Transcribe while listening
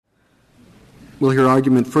We'll hear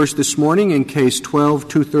argument first this morning in Case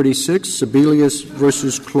 12-236, Sebelius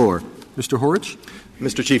versus Cloer. Mr. Horwich.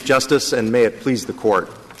 Mr. Chief Justice, and may it please the Court,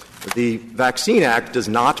 the Vaccine Act does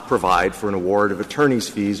not provide for an award of attorney's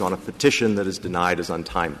fees on a petition that is denied as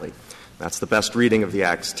untimely. That's the best reading of the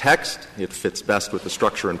Act's text. It fits best with the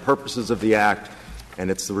structure and purposes of the Act, and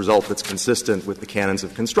it's the result that's consistent with the canons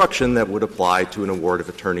of construction that would apply to an award of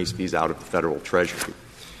attorney's fees out of the Federal Treasury.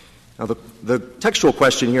 Now, the textual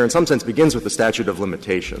question here in some sense begins with the statute of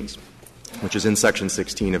limitations, which is in Section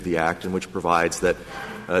 16 of the Act, and which provides that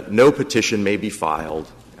no petition may be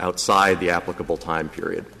filed outside the applicable time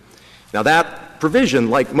period. Now, that provision,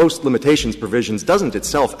 like most limitations provisions, doesn't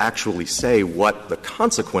itself actually say what the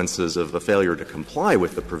consequences of the failure to comply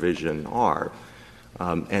with the provision are.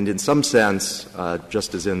 And in some sense,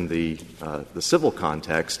 just as in the civil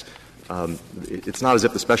context, it's not as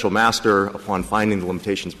if the special master, upon finding the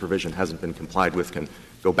limitations provision hasn't been complied with, can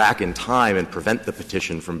go back in time and prevent the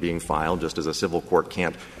petition from being filed, just as a civil court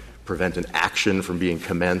can't prevent an action from being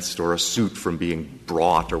commenced or a suit from being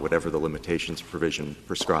brought or whatever the limitations provision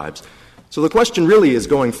prescribes. So the question really is,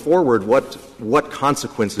 going forward, what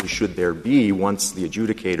consequences should there be once the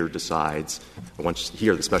adjudicator decides, once he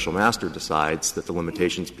or the special master decides that the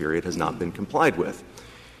limitations period has not been complied with?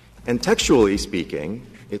 And textually speaking,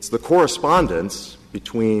 it's the correspondence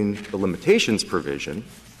between the limitations provision,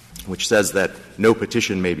 which says that no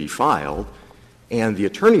petition may be filed, and the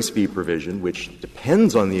attorney's fee provision, which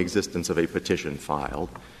depends on the existence of a petition filed,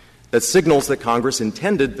 that signals that Congress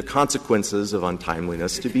intended the consequences of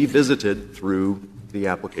untimeliness to be visited through the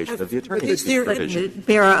application of the attorney's fee provision.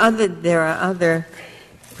 There are other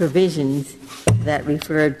provisions that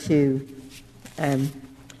refer to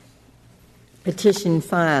petition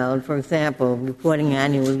filed, for example, reporting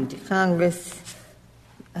annually to Congress,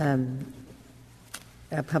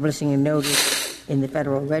 publishing a notice in the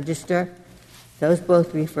Federal Register. Those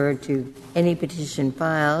both refer to any petition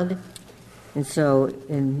filed. And so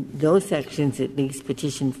in those sections, at least,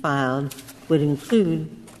 petition filed would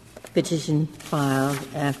include petition filed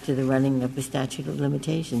after the running of the statute of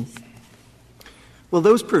limitations. Well,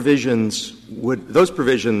 those provisions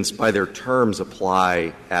by their terms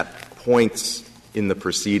apply at points in the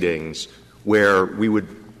proceedings where we would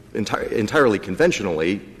entirely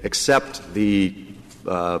conventionally accept the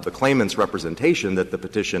claimant's representation that the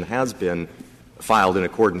petition has been filed in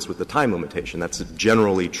accordance with the time limitation. That's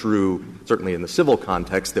generally true, certainly in the civil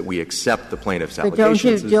context, that we accept the plaintiff's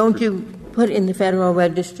allegations. But don't you put in the Federal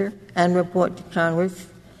Register and report to Congress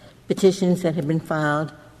petitions that have been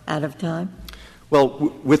filed out of time? Well,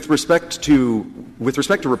 with respect to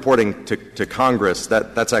reporting to Congress,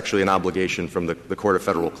 that's actually an obligation from the Court of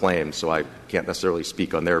Federal Claims, so I can't necessarily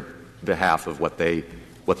speak on their behalf of what they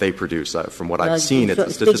produce. From what I've seen at the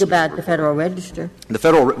statistics. Speak about the Federal Register.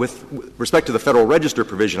 With respect to the Federal Register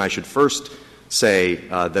provision, I should first say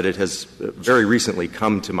that it has very recently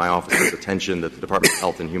come to my office's attention that the Department of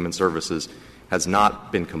Health and Human Services has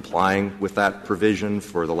not been complying with that provision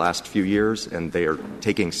for the last few years, and they are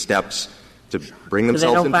taking steps to bring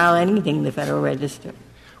themselves So they don't file anything in the Federal Register?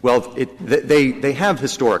 Well, they have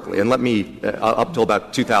historically, and let me up till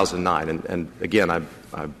about 2009, and again,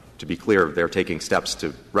 to be clear, they're taking steps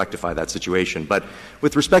to rectify that situation. But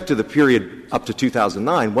with respect to the period up to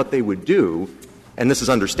 2009, what they would do, and this is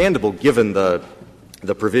understandable given the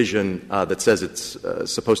provision that says it's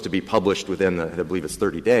supposed to be published within, I believe it's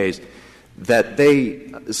 30 days, that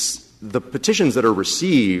the petitions that are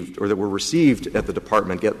received or that were received at the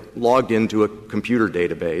department get logged into a computer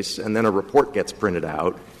database, and then a report gets printed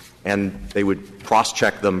out, and they would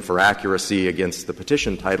cross-check them for accuracy against the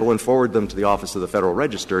petition title and forward them to the Office of the Federal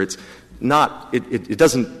Register. It's not — it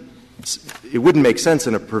doesn't — it wouldn't make sense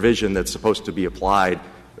in a provision that's supposed to be applied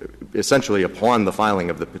essentially upon the filing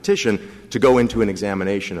of the petition to go into an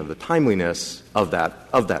examination of the timeliness of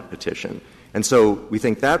that petition. And so we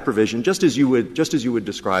think that provision, just as you would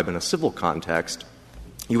describe in a civil context,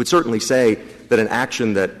 you would certainly say that an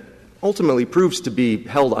action that ultimately proves to be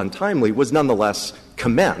held untimely was nonetheless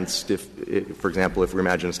commenced. If for example, if we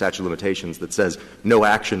imagine a statute of limitations that says no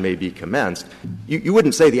action may be commenced, you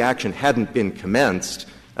wouldn't say the action hadn't been commenced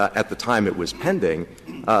at the time it was pending,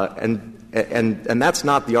 and that's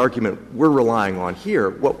not the argument we're relying on here.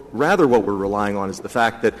 Rather what we're relying on is the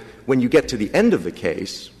fact that when you get to the end of the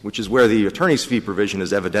case, which is where the attorney's fee provision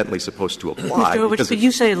is evidently supposed to apply. Mr. Horwich, could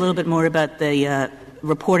you say a little bit more about the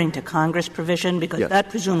reporting to Congress provision? Because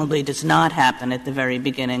that presumably does not happen at the very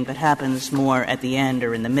beginning, but happens more at the end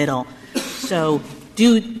or in the middle. So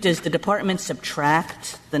does the Department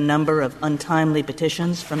subtract the number of untimely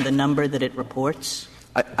petitions from the number that it reports?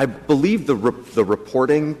 I believe the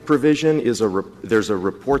reporting provision is there's a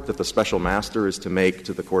report that the special master is to make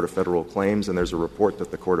to the Court of Federal Claims, and there's a report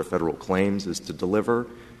that the Court of Federal Claims is to deliver.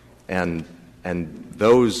 And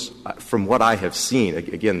those, from what I have seen,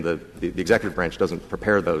 again, the executive branch doesn't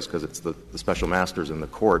prepare those because it's the special masters in the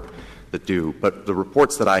court that do. But the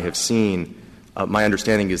reports that I have seen, my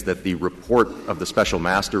understanding is that the report of the special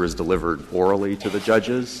master is delivered orally to the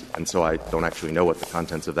judges, and so I don't actually know what the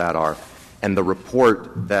contents of that are. And the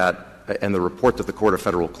report that the Court of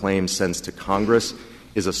Federal Claims sends to Congress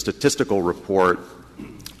is a statistical report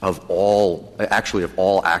of all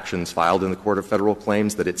actions filed in the Court of Federal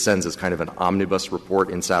Claims that it sends as kind of an omnibus report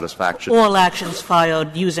in satisfaction. All actions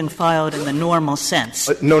filed using filed in the normal sense.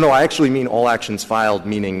 No, I actually mean all actions filed,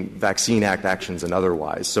 meaning Vaccine Act actions and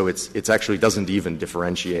otherwise. So it's actually doesn't even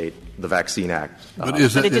differentiate the Vaccine Act. But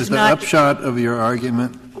is the upshot of your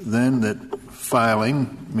argument then that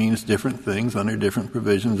filing means different things under different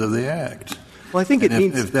provisions of the Act? Well, I think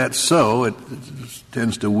if that's so, it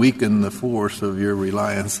tends to weaken the force of your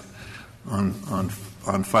reliance on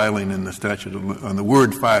filing in the statute on the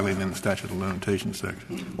word filing in the statute of limitations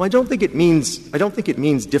section. Well, I don't think it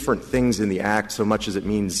means different things in the Act so much as it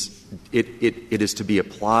means it is to be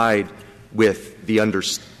applied with the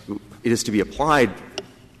it is to be applied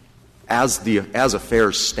as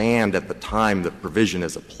affairs stand at the time the provision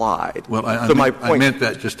is applied. Well, I meant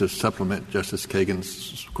that just to supplement Justice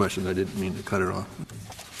Kagan's question. I didn't mean to cut her off.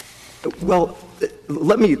 Well,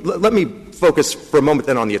 let me focus for a moment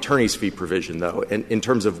then on the attorney's fee provision, though, in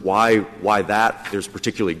terms of why that there's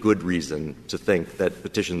particularly good reason to think that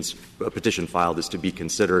a petition filed is to be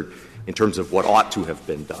considered in terms of what ought to have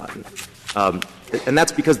been done. And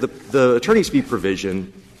that's because the attorney's fee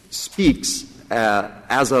provision speaks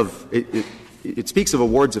it speaks of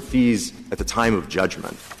awards of fees at the time of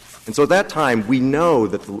judgment. And so at that time, we know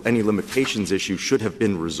that any limitations issue should have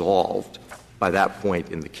been resolved by that point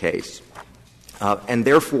in the case. And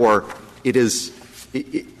therefore, it is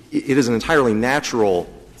entirely natural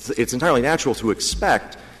to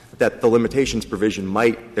expect that the limitations provision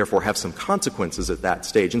might therefore have some consequences at that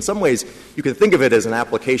stage. In some ways, you can think of it as an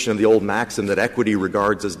application of the old maxim that equity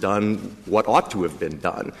regards as done what ought to have been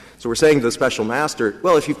done. So we're saying to the special master,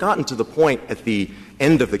 well, if you've gotten to the point at the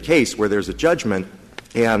end of the case where there's a judgment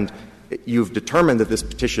and you've determined that this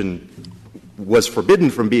petition was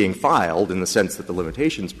forbidden from being filed in the sense that the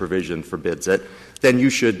limitations provision forbids it, then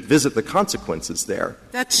you should visit the consequences there.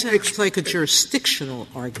 That sounds like a jurisdictional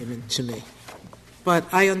argument to me. But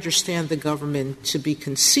I understand the government to be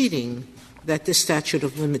conceding that this statute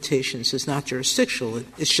of limitations is not jurisdictional.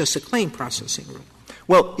 It's just a claim processing rule.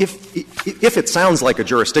 Well, if it sounds like a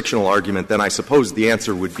jurisdictional argument, then I suppose the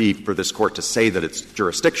answer would be for this Court to say that it's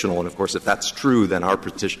jurisdictional. And, of course, if that's true, then our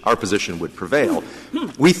position would prevail.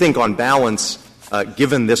 We think on balance,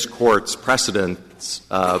 given this Court's precedents,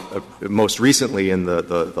 most recently in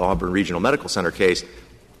the Auburn Regional Medical Center case,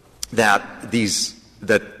 that this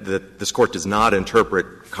Court does not interpret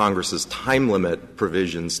Congress's time limit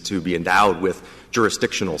provisions to be endowed with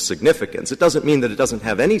jurisdictional significance. It doesn't mean that it doesn't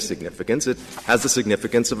have any significance. It has the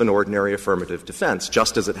significance of an ordinary affirmative defense,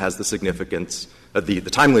 just as it has the significance of the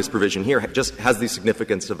timeliness provision here just has the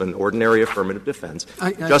significance of an ordinary affirmative defense.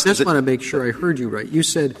 I just want to make sure I heard you right. You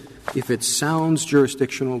said if it sounds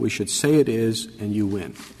jurisdictional, we should say it is, and you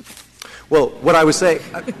win. Well, what I was saying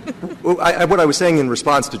in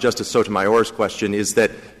response to Justice Sotomayor's question is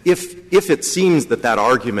that if it seems that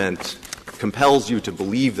argument compels you to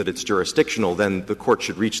believe that it's jurisdictional, then the Court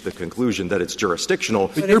should reach the conclusion that it's jurisdictional.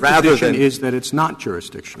 But your position is that it's not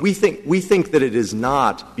jurisdictional. We think that it is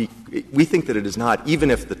not. We think that it is not,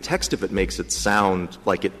 even if the text of it makes it sound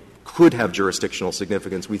like it could have jurisdictional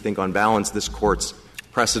significance. We think, on balance, this Court's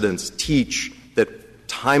precedents teach that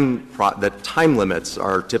time limits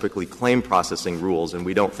are typically claim processing rules, and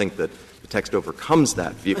we don't think that the text overcomes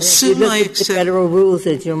that view. You look at the Federal rules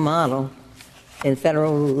as your model, and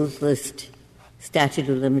Federal rules list statute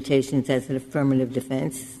of limitations as an affirmative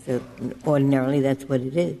defense. So ordinarily, that's what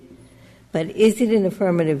it is. But is it an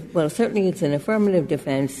affirmative — well, certainly it's an affirmative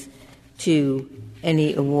defense to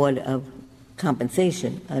any award of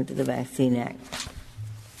compensation under the Vaccine Act.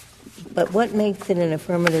 But what makes it an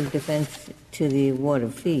affirmative defense to the award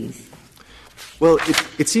of fees? Well,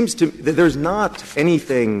 it seems to me that there's not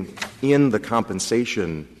anything in the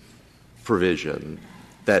compensation provision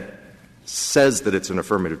that says that it's an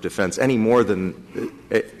affirmative defense any more than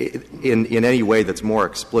in any way that's more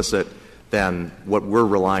explicit than what we're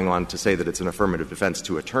relying on to say that it's an affirmative defense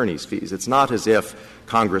to attorneys' fees. It's not as if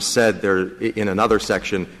Congress said there in another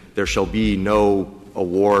section there shall be no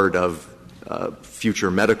award of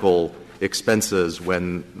future medical expenses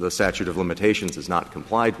when the statute of limitations is not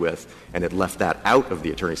complied with, and it left that out of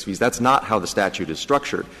the attorney's fees. That's not how the statute is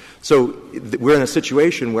structured. So we're in a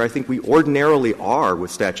situation where I think we ordinarily are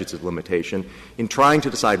with statutes of limitation in trying to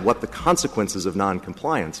decide what the consequences of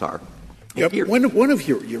noncompliance are. Yeah, one of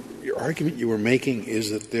your argument you were making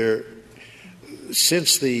is that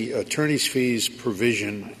since the attorney's fees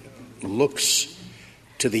provision looks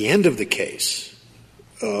to the end of the case,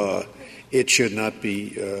 it should not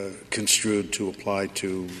be construed to apply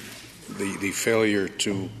to the failure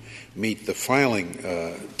to meet the filing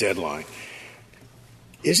deadline.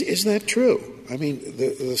 Is that true? I mean,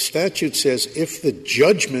 the statute says if the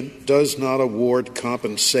judgment does not award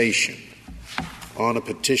compensation on a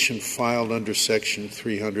petition filed under Section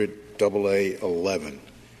 300AA11,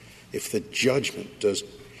 if the judgment does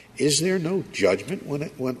 — is there no judgment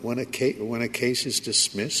when a case is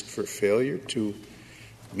dismissed for failure to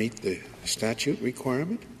meet the statute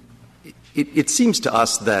requirement? It seems to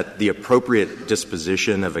us that the appropriate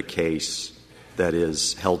disposition of a case that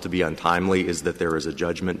is held to be untimely is that there is a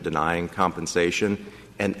judgment denying compensation.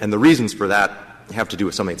 And the reasons for that have to do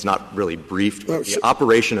with something that's not really briefed. The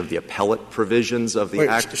operation of the appellate provisions of the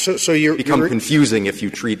Act become confusing if you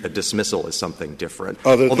treat a dismissal as something different.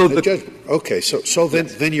 Although the judgment. Okay. So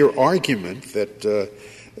then your argument that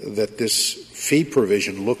this fee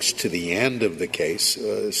provision looks to the end of the case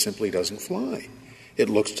simply doesn't fly. It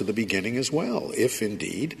looks to the beginning as well, if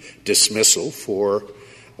indeed dismissal for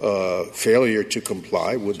failure to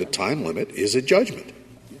comply with the time limit is a judgment.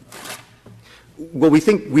 Well,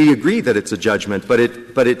 we agree that it's a judgment, but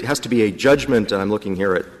it has to be a judgment, and I'm looking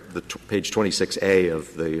here at the page 26A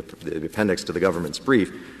of the appendix to the government's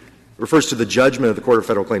brief, refers to the judgment of the Court of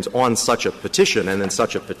Federal Claims on such a petition, and then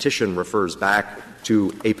such a petition refers back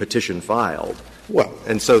to a petition filed. Well,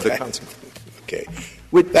 and so okay.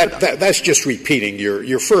 That's just repeating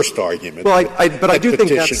your first argument. Well, but I do think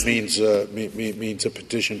petition means a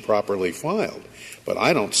petition properly filed. But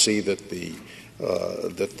I don't see that the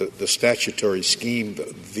statutory scheme,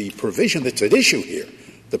 the provision that's at issue here,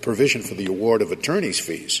 the provision for the award of attorney's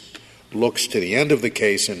fees, looks to the end of the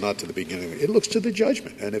case and not to the beginning. It looks to the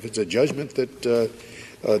judgment. And if it's a judgment that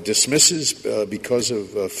dismisses because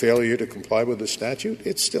of failure to comply with the statute,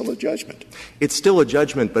 it's still a judgment. It's still a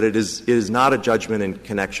judgment, but it is not a judgment in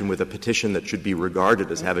connection with a petition that should be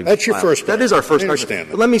regarded as having That's been your filed. first That is our first argument.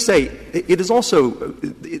 But let me say, it is also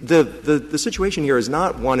the situation here is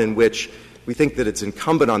not one in which we think that it's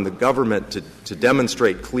incumbent on the government to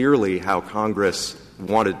demonstrate clearly how Congress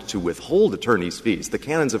wanted to withhold attorneys' fees. The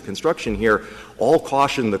canons of construction here all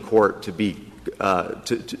caution the Court to be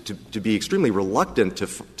extremely reluctant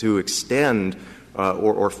to extend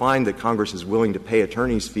or find that Congress is willing to pay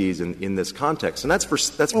attorneys' fees in this context. And that's for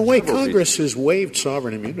Congress has waived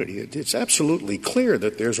sovereign immunity. It's absolutely clear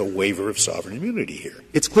that there's a waiver of sovereign immunity here.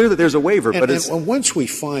 It's clear that there's a waiver, but once we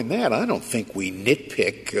find that, I don't think we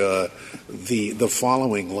nitpick the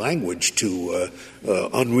following language to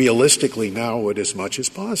unrealistically narrow it as much as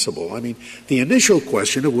possible. I mean, the initial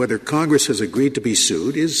question of whether Congress has agreed to be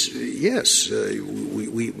sued is yes.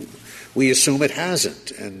 We assume it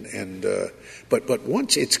hasn't, but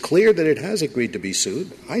once it's clear that it has agreed to be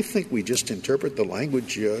sued, I think we just interpret the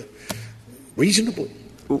language reasonably.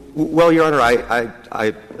 Well, Your Honor,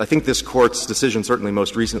 I think this Court's decision, certainly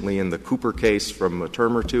most recently in the Cooper case from a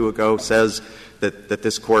term or two ago, says that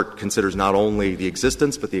this Court considers not only the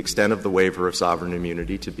existence but the extent of the waiver of sovereign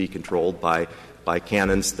immunity to be controlled by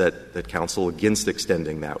canons that counsel against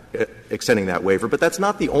extending that waiver. But that's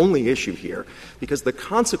not the only issue here, because the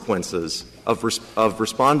consequences of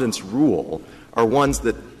Respondent's rule are ones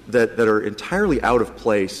that are entirely out of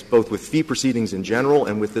place, both with fee proceedings in general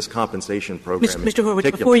and with this compensation program. Mr.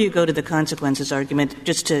 Horwitz, before you go to the consequences argument,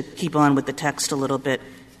 just to keep on with the text a little bit,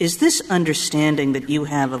 is this understanding that you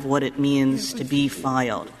have of what it means to be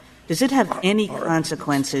filed, does it have any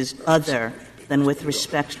consequences other than with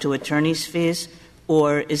respect to attorney's fees,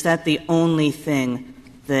 or is that the only thing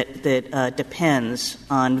that depends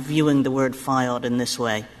on viewing the word filed in this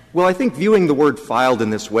way? Well, I think viewing the word filed in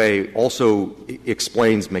this way also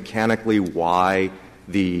explains mechanically why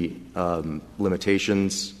the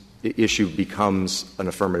limitations issue becomes an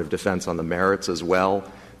affirmative defense on the merits as well,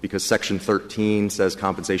 because Section 13 says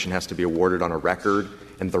compensation has to be awarded on a record,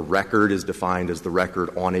 and the record is defined as the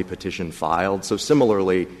record on a petition filed. So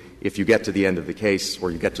similarly, if you get to the end of the case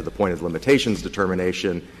or you get to the point of limitations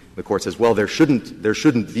determination, the Court says, well, there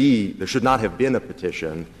should not have been a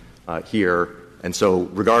petition here. And so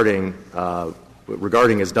regarding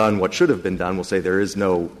regarding as done what should have been done, will say there is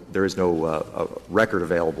no record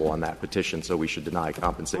available on that petition, so we should deny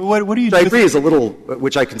compensation. What do you do? I agree is a little,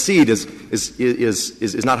 which I concede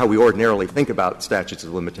is not how we ordinarily think about statutes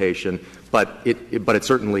of limitation, but it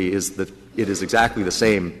certainly is it is exactly the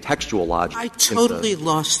same textual logic. I totally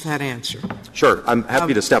lost that answer. Sure. I'm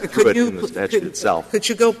happy to step through it in the statute itself. Could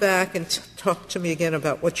you go back and talk to me again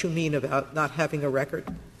about what you mean about not having a record?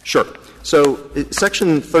 Sure. So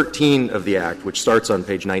Section 13 of the Act, which starts on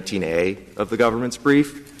page 19A of the government's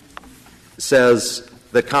brief, says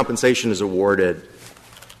that compensation is awarded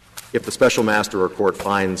if the special master or court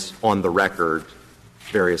finds on the record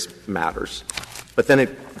various matters. But then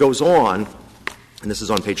it goes on, and this is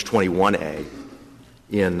on page 21A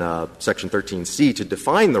in Section 13C, to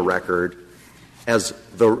define the record as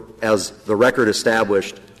the record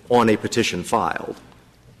established on a petition filed.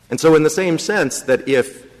 And so in the same sense that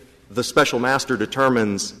if the special master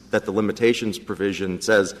determines that the limitations provision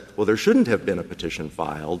says, well, there shouldn't have been a petition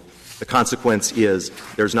filed, the consequence is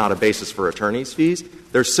there's not a basis for attorney's fees.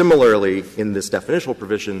 There's similarly, in this definitional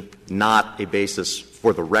provision, not a basis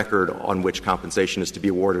for the record on which compensation is to be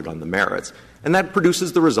awarded on the merits. And that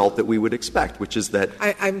produces the result that we would expect, which is that —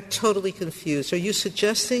 I'm totally confused. Are you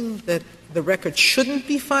suggesting that the record shouldn't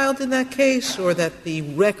be filed in that case, or that the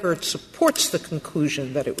record supports the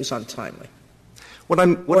conclusion that it was untimely?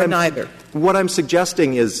 Neither. What I'm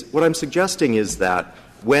suggesting is that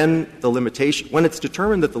when it's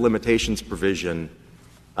determined that the limitations provision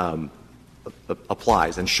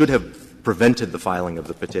applies and should have prevented the filing of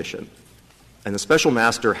the petition, and the special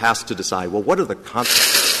master has to decide, well, what are the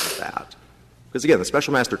consequences of that? Because again, the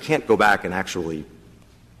special master can't go back and actually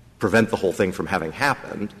prevent the whole thing from having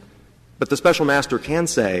happened, but the special master can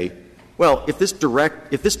say, well, if this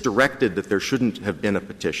directed that there shouldn't have been a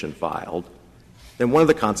petition filed, then one of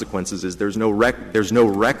the consequences is there's no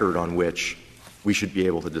record on which we should be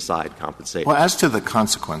able to decide compensation. Well, as to the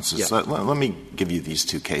consequences, let me give you these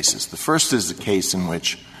two cases. The first is the case in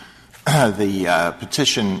which the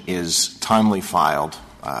petition is timely filed,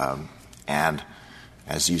 and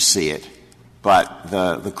as you see it, but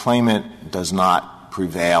the claimant does not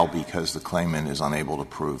prevail because the claimant is unable to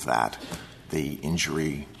prove that the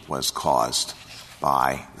injury was caused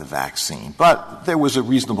by the vaccine. But there was a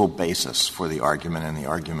reasonable basis for the argument, and the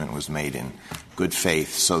argument was made in good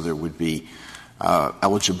faith, so there would be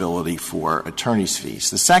eligibility for attorney's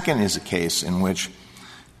fees. The second is a case in which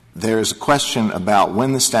there is a question about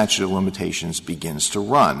when the statute of limitations begins to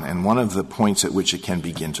run, and one of the points at which it can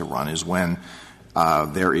begin to run is when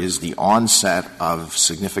there is the onset of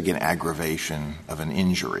significant aggravation of an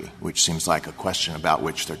injury, which seems like a question about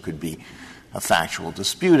which there could be a factual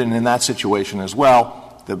dispute. And in that situation as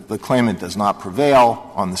well, the claimant does not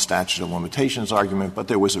prevail on the statute of limitations argument, but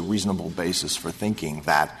there was a reasonable basis for thinking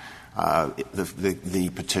that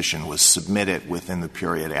the petition was submitted within the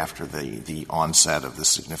period after the onset of the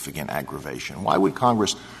significant aggravation. Why would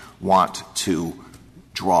Congress want to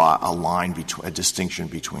draw a distinction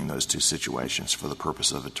between those two situations for the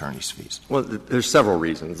purpose of attorney's fees? Well, there's several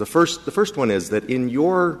reasons. The first one is that in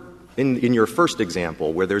your first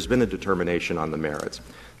example, where there's been a determination on the merits,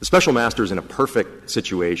 the special master is in a perfect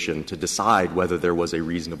situation to decide whether there was a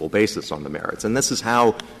reasonable basis on the merits. And this is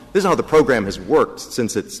how the program has worked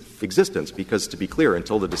since its existence, because, to be clear,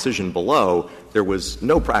 until the decision below, there was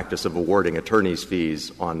no practice of awarding attorney's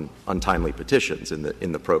fees on untimely petitions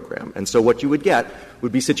in the program. And so what you would get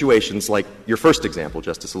would be situations like your first example,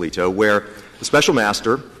 Justice Alito, where the special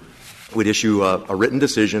master would issue a written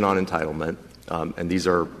decision on entitlement, and these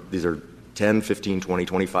are 10, 15, 20,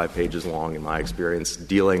 25 pages long, in my experience,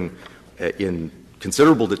 dealing in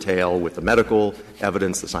considerable detail with the medical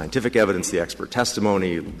evidence, the scientific evidence, the expert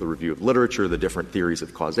testimony, the review of literature, the different theories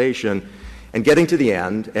of causation, and getting to the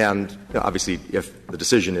end. And obviously, if the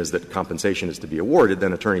decision is that compensation is to be awarded,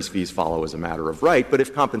 then attorney's fees follow as a matter of right. But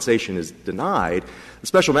if compensation is denied, the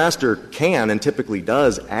special master can and typically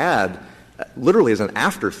does add, literally as an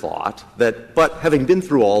afterthought, but having been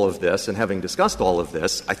through all of this and having discussed all of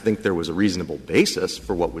this, I think there was a reasonable basis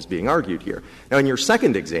for what was being argued here. Now, in your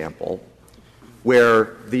second example,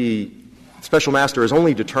 where the special master has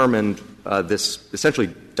only determined this essentially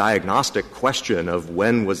diagnostic question of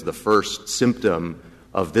when was the first symptom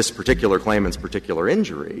of this particular claimant's particular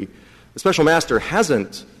injury, the special master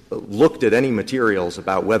hasn't looked at any materials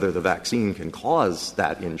about whether the vaccine can cause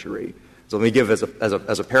that injury. So let me give as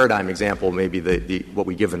a paradigm example, maybe what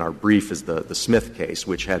we give in our brief is the Smith case,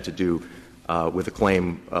 which had to do with a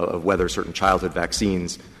claim of whether certain childhood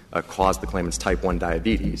vaccines caused the claimant's type 1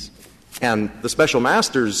 diabetes. And the special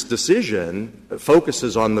master's decision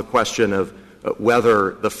focuses on the question of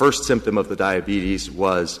whether the first symptom of the diabetes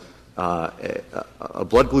was a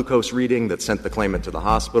blood glucose reading that sent the claimant to the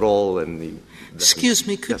hospital and Excuse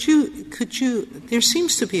me, could you there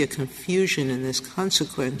seems to be a confusion in this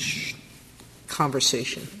consequence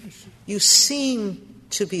conversation. You seem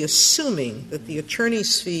to be assuming that the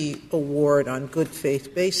attorney's fee award on good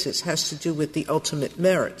faith basis has to do with the ultimate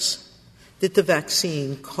merits. Did the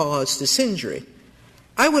vaccine cause this injury?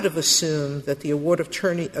 I would have assumed that the award of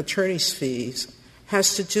attorney's fees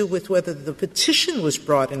has to do with whether the petition was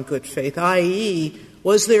brought in good faith, i.e.,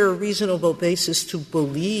 was there a reasonable basis to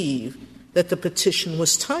believe that the petition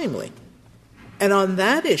was timely? And on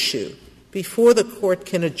that issue, before the court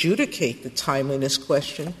can adjudicate the timeliness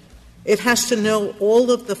question, it has to know all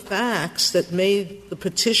of the facts that made the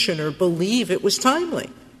petitioner believe it was timely.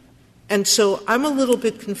 And so I'm a little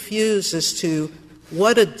bit confused as to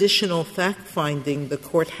what additional fact-finding the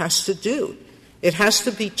court has to do. It has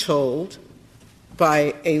to be told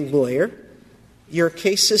by a lawyer. Your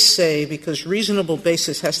cases say, because reasonable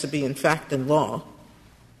basis has to be in fact and law,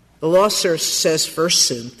 the law says first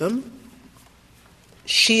symptom,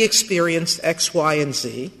 she experienced X, Y, and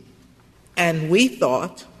Z, and we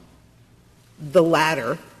thought the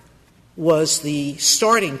latter was the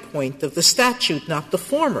starting point of the statute, not the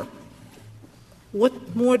former.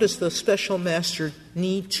 What more does the special master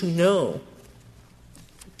need to know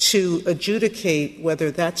to adjudicate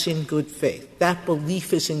whether that's in good faith, that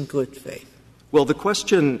belief is in good faith? Well, the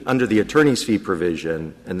question under the attorney's fee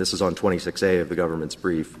provision, and this is on 26A of the government's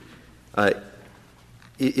brief,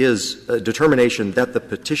 is a determination that the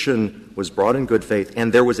petition was brought in good faith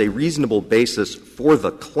and there was a reasonable basis for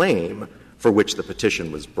the claim for which the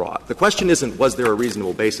petition was brought. The question isn't, was there a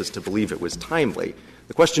reasonable basis to believe it was timely?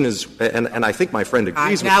 The question is, and I think my friend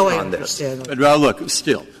agrees with me on this. But, well, look,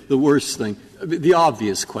 still, the worst thing, the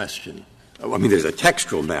obvious question, I mean, there's a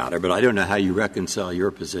textual matter, but I don't know how you reconcile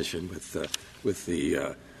your position with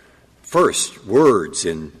the first words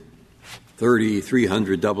in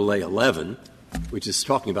 3300 AA11, which is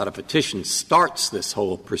talking about a petition starts this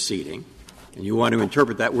whole proceeding, and you want to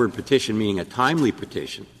interpret that word petition meaning a timely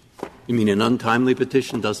petition. You mean an untimely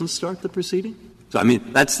petition doesn't start the proceeding? So, I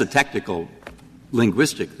mean, that's the technical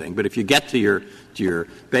linguistic thing. But if you get to your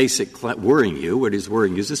basic worrying you, what is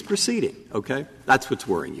worrying you is this proceeding, okay? That's what's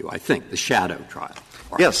worrying you, I think, the shadow trial.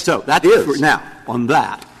 Right. Yes, so that is. Now, on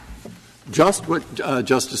that, just what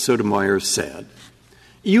Justice Sotomayor said,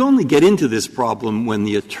 you only get into this problem when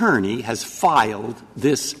the attorney has filed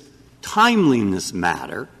this timeliness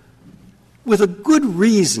matter with a good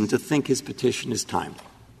reason to think his petition is timely.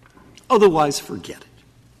 Otherwise, forget it.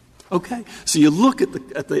 Okay? So you look at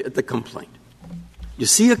the complaint. You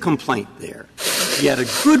see a complaint there. He had a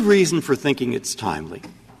good reason for thinking it's timely.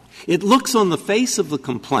 It looks on the face of the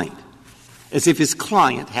complaint as if his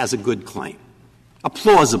client has a good claim, a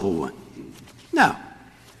plausible one. Now,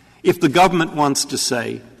 if the government wants to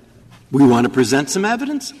say, we want to present some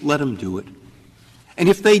evidence, let them do it. And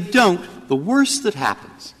if they don't, the worst that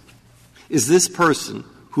happens is this person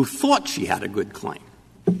who thought she had a good claim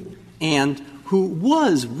and who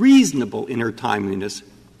was reasonable in her timeliness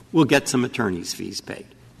will get some attorney's fees paid.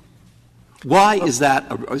 Why is that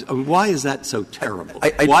so terrible?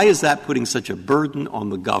 Why is that putting such a burden on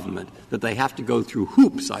the government that they have to go through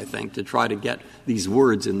hoops, I think, to try to get these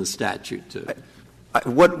words in the statute to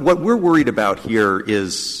What we're worried about here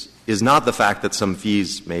is not the fact that some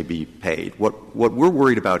fees may be paid. What we're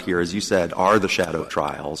worried about here, as you said, are the shadow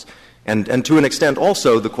trials, and to an extent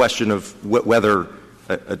also the question of whether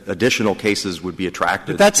additional cases would be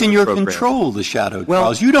attracted. But that's in your control, the shadow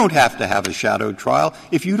trials. You don't have to have a shadow trial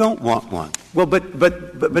if you don't want one. Well,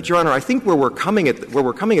 but Your Honor, I think where we're coming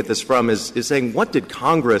at this from is saying, what did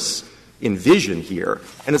Congress envision here?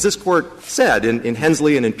 And as this Court said in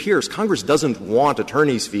Hensley and in Pierce, Congress doesn't want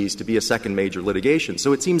attorney's fees to be a second major litigation.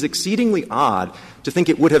 So it seems exceedingly odd to think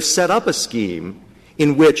it would have set up a scheme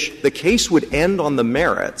in which the case would end on the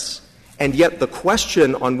merits, and yet the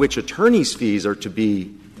question on which attorney's fees are to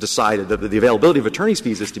be decided, the availability of attorney's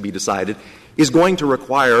fees is to be decided, is going to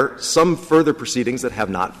require some further proceedings that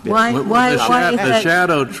have not been. The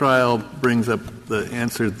shadow trial brings up the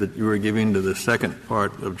answer that you were giving to the second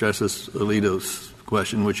part of Justice Alito's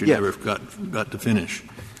question, which you never got to finish.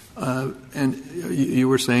 And you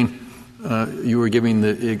were saying you were giving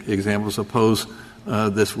the example. Suppose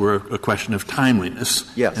this were a question of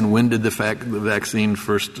timeliness. Yes. And when did the vaccine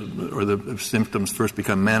first or the symptoms first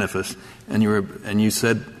become manifest? And you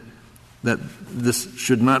said that this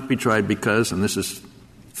should not be tried because, and this is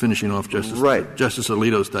finishing off Justice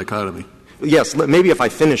Alito's dichotomy. Yes. Maybe if I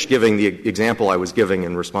finish giving the example I was giving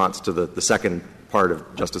in response to the second part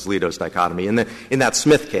of Justice Alito's dichotomy. In that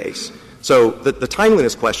Smith case, So the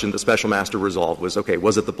timeliness question the special master resolved was, okay,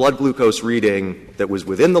 was it the blood glucose reading that was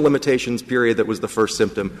within the limitations period that was the first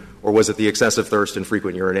symptom, or was it the excessive thirst and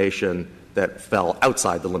frequent urination that fell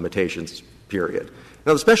outside the limitations period?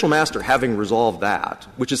 Now, the special master, having resolved that,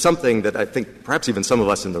 which is something that I think perhaps even some of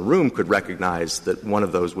us in the room could recognize that one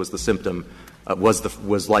of those was the symptom,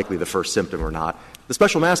 was likely the first symptom or not, the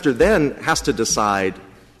special master then has to decide,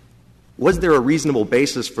 was there a reasonable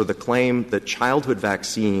basis for the claim that childhood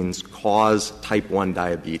vaccines cause type 1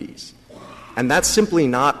 diabetes? And that's simply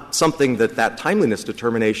not something that timeliness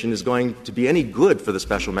determination is going to be any good for the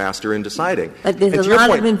special master in deciding. But there's a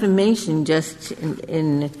lot of information just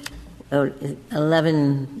in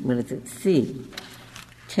 11, C,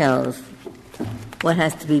 tells what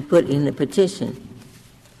has to be put in the petition.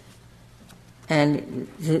 And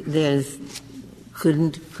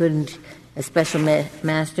couldn't a special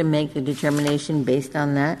master make the determination based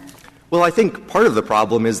on that? Well, I think part of the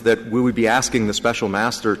problem is that we would be asking the special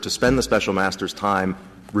master to spend the special master's time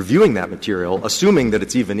reviewing that material, assuming that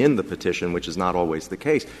it's even in the petition, which is not always the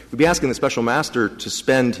case. We'd be asking the special master to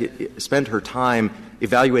spend her time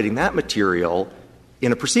evaluating that material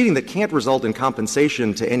in a proceeding that can't result in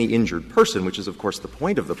compensation to any injured person, which is, of course, the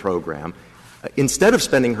point of the program, instead of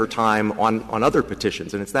spending her time on other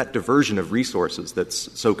petitions. And it's that diversion of resources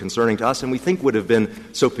that's so concerning to us and we think would have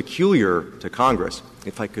been so peculiar to Congress.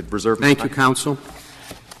 If I could reserve my time. Thank you, counsel.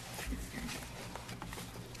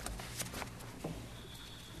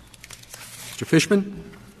 Mr.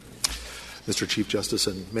 Fishman. Mr. Chief Justice,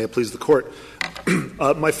 and may it please the Court.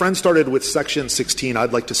 My friend started with Section 16.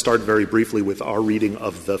 I'd like to start very briefly with our reading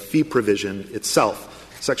of the fee provision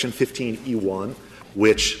itself, Section 15E1,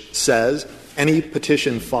 which says any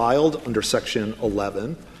petition filed under Section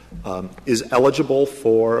 11 is eligible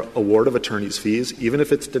for award of attorney's fees, even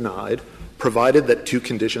if it's denied, provided that two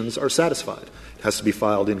conditions are satisfied. It has to be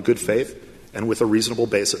filed in good faith and with a reasonable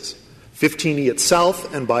basis. 15E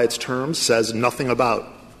itself, and by its terms, says nothing about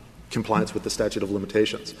compliance with the statute of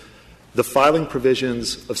limitations. The filing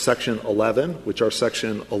provisions of Section 11, which are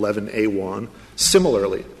Section 11A1,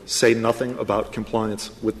 similarly say nothing about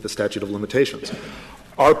compliance with the statute of limitations.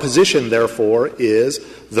 Our position, therefore, is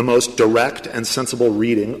the most direct and sensible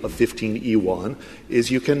reading of 15E1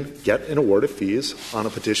 is you can get an award of fees on a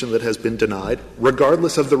petition that has been denied,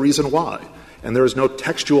 regardless of the reason why. And there is no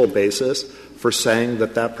textual basis for saying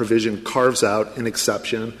that provision carves out an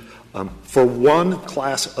exception for one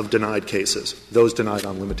class of denied cases, those denied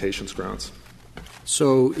on limitations grounds.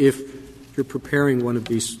 So if you're preparing one of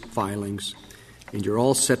these filings and you're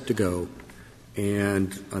all set to go,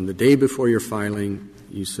 and on the day before you're filing,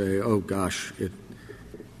 you say, oh, gosh, it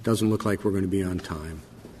doesn't look like we're going to be on time,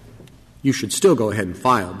 you should still go ahead and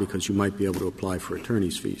file because you might be able to apply for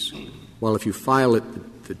attorney's fees. Well, if you file it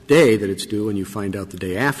the day that it's due and you find out the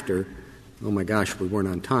day after, oh, my gosh, we weren't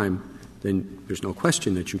on time, then there's no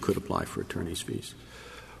question that you could apply for attorney's fees.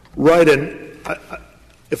 Right. And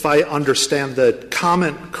if I understand the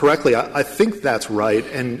comment correctly, I think that's right.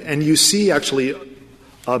 And you see actually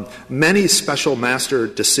many special master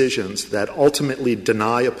decisions that ultimately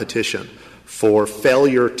deny a petition for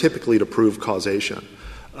failure typically to prove causation.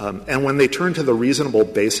 And when they turn to the reasonable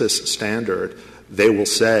basis standard, they will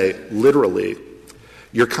say, literally,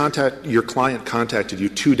 your client contacted you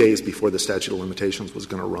 2 days before the statute of limitations was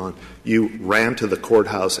going to run. You ran to the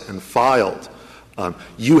courthouse and filed.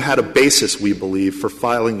 You had a basis, we believe, for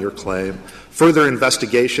filing your claim. Further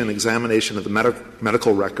investigation, examination of the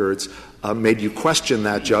medical records made you question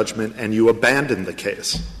that judgment, and you abandoned the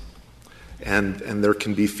case. And there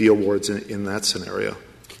can be fee awards in that scenario.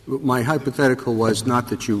 My hypothetical was not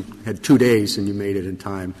that you had 2 days and you made it in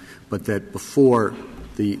time, but that before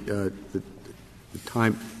the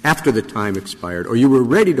time, after the time expired, or you were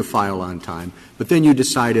ready to file on time, but then you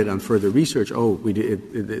decided on further research,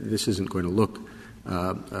 this isn't going to look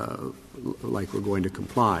like we're going to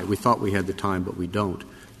comply. We thought we had the time, but we don't.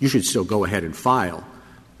 You should still go ahead and file,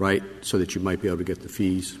 right, so that you might be able to get the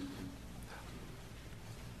fees.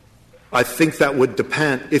 I think that would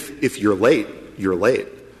depend. If you're late, you're late.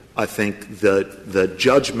 I think the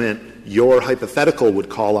judgment your hypothetical would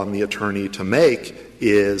call on the attorney to make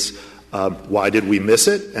is why did we miss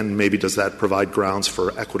it, and maybe does that provide grounds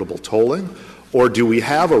for equitable tolling? Or do we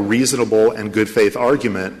have a reasonable and good faith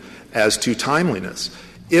argument as to timeliness?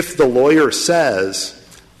 If the lawyer says,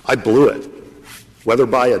 I blew it, whether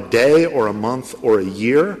by a day or a month or a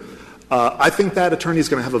year, I think that attorney is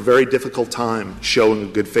going to have a very difficult time showing a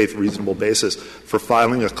good faith, reasonable basis for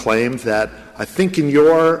filing a claim that I think in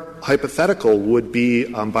your hypothetical would be,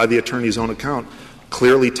 by the attorney's own account,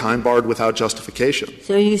 clearly time-barred without justification.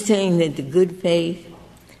 So you're saying that the good faith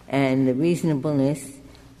and the reasonableness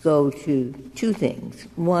go to two things.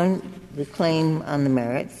 One, the claim on the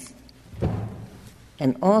merits,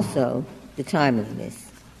 and also the timeliness.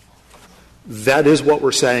 That is what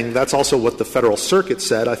we're saying. That's also what the Federal Circuit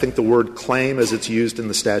said. I think the word claim, as it's used in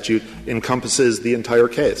the statute, encompasses the entire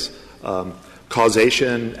case.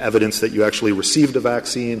 Causation, evidence that you actually received a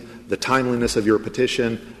vaccine, the timeliness of your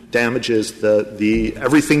petition, damages, the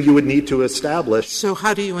everything you would need to establish. So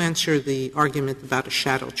how do you answer the argument about a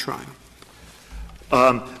shadow trial?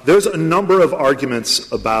 There's a number of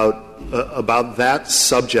arguments about that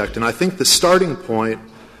subject, and I think the starting point,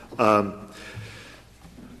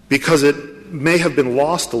 because it may have been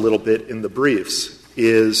lost a little bit in the briefs,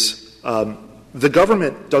 is the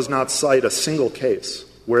government does not cite a single case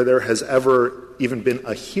where there has ever even been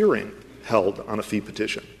a hearing held on a fee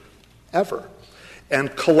petition, ever.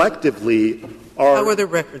 And collectively How are the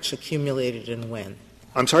records accumulated and when?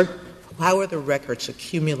 I'm sorry? How are the records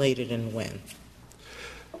accumulated and when?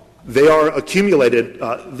 They are accumulated.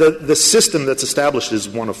 The system that's established is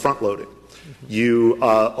one of front-loading.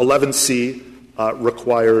 11C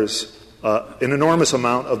requires an enormous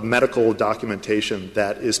amount of medical documentation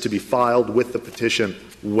that is to be filed with the petition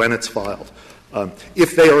when it's filed.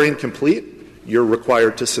 If they are incomplete, you're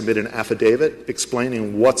required to submit an affidavit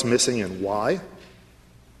explaining what's missing and why.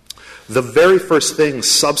 The very first thing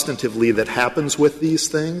substantively that happens with these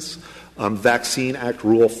things, Vaccine Act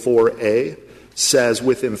Rule 4A, says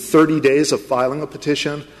within 30 days of filing a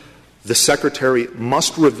petition, the Secretary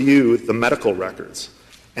must review the medical records.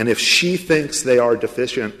 And if she thinks they are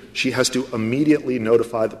deficient, she has to immediately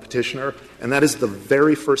notify the petitioner. And that is the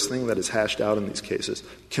very first thing that is hashed out in these cases,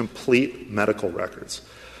 complete medical records.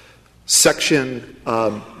 Vaccine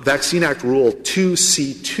Act Rule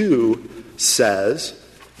 2C2 says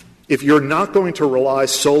if you're not going to rely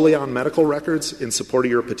solely on medical records in support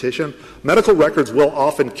of your petition, medical records will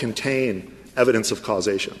often contain evidence of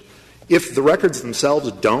causation. If the records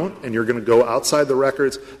themselves don't, and you're going to go outside the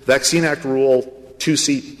records, Vaccine Act Rule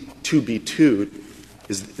 2C2B2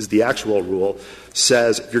 is the actual rule,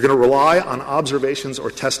 says if you're going to rely on observations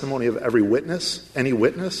or testimony of any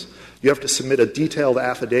witness, you have to submit a detailed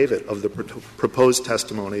affidavit of the proposed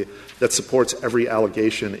testimony that supports every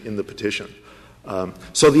allegation in the petition.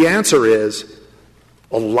 So the answer is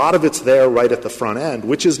a lot of it's there right at the front end,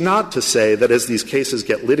 which is not to say that as these cases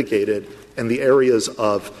get litigated and the areas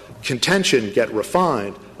of contention get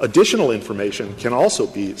refined, additional information can also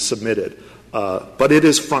be submitted. But it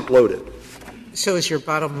is front-loaded. So is your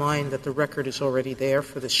bottom line that the record is already there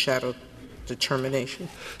for the shadow determination?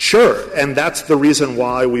 Sure, and that's the reason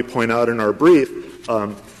why we point out in our brief,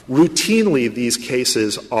 routinely these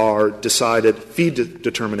cases are decided, fee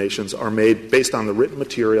determinations are made based on the written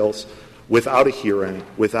materials, without a hearing,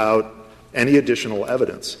 without any additional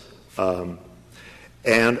evidence.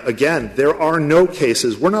 And again, there are no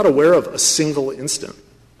cases, we're not aware of a single instant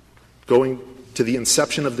going to the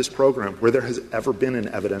inception of this program where there has ever been an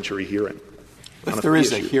evidentiary hearing. If there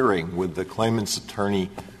is a hearing, would the claimant's attorney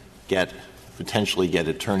potentially get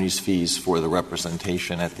attorney's fees for the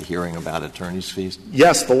representation at the hearing about attorney's fees?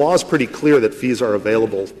 Yes, the law is pretty clear that fees are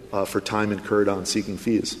available for time incurred on seeking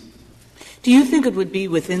fees. Do you think it would be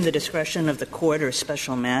within the discretion of the court or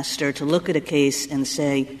special master to look at a case and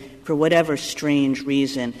say, for whatever strange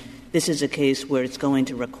reason, this is a case where it's going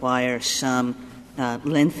to require some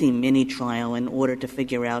lengthy mini-trial in order to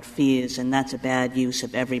figure out fees, and that's a bad use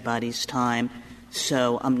of everybody's time,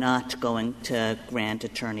 so I'm not going to grant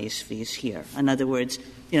attorney's fees here? In other words,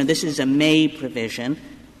 this is a may provision.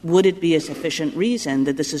 Would it be a sufficient reason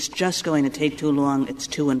that this is just going to take too long, it's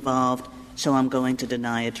too involved, so I'm going to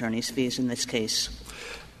deny attorney's fees in this case?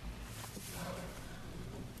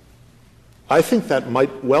 I think that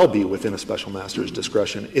might well be within a special master's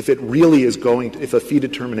discretion. If it really is if a fee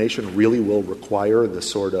determination really will require the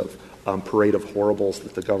sort of parade of horribles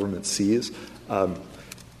that the government sees,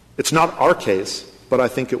 it's not our case, but I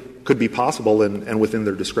think it could be possible and within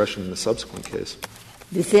their discretion in the subsequent case.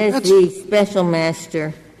 This says the special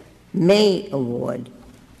master may award.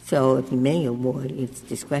 So if he may award, it's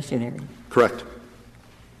discretionary. Correct.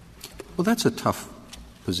 Well, that's a tough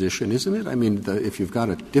position, isn't it? I mean, if you've got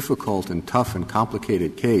a difficult and tough and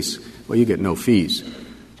complicated case, well, you get no fees.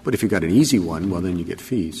 But if you've got an easy one, well, then you get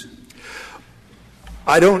fees.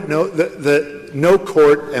 I don't know. No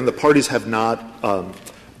court and the parties have not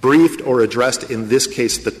briefed or addressed in this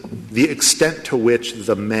case the extent to which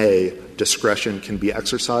the may discretion can be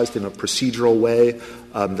exercised in a procedural way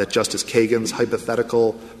that Justice Kagan's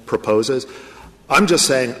hypothetical proposes. I'm just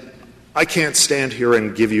saying I can't stand here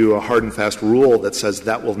and give you a hard and fast rule that says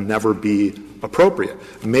that will never be appropriate.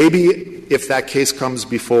 Maybe if that case comes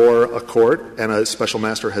before a court and a special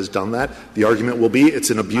master has done that, the argument will be it's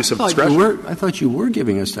an abuse of discretion. I thought you were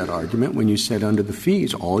giving us that argument when you said under the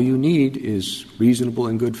fees, all you need is reasonable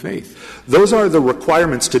and good faith. Those are the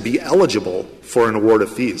requirements to be eligible for an award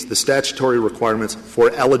of fees, the statutory requirements for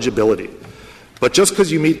eligibility. But just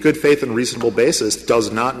because you meet good faith and reasonable basis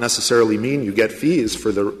does not necessarily mean you get fees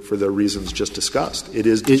for the reasons just discussed. It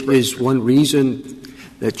is one reason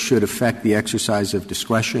that should affect the exercise of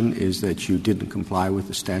discretion is that you didn't comply with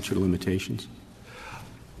the statute of limitations?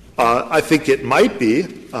 I think it might be.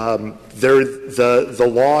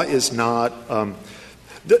 The law is not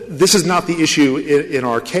this is not the issue in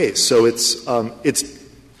our case. So it's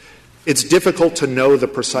difficult to know the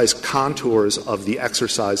precise contours of the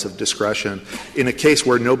exercise of discretion in a case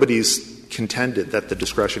where nobody's contended that the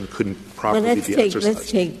discretion couldn't properly be exercised.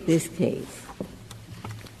 Let's take this case.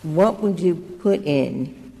 What would you put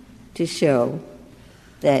in to show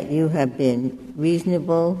that you have been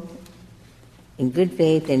reasonable, in good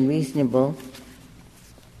faith and reasonable,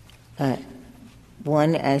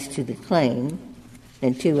 one, as to the claim,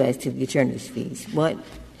 and two, as to the attorney's fees? What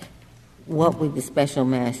would the special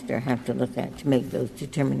master have to look at to make those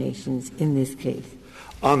determinations in this case?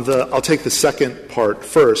 I'll take the second part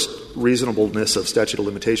first, reasonableness of statute of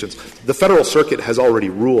limitations. The Federal Circuit has already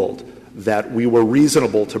ruled that we were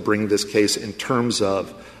reasonable to bring this case in terms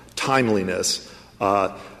of timeliness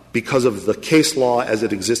because of the case law as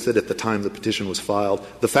it existed at the time the petition was filed,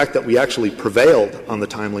 the fact that we actually prevailed on the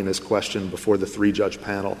timeliness question before the three-judge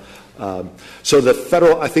panel. So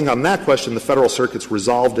I think on that question, the Federal Circuit's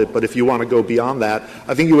resolved it, but if you want to go beyond that,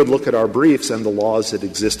 I think you would look at our briefs and the laws that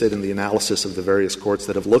existed and the analysis of the various courts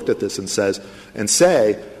that have looked at this and say,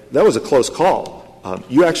 that was a close call.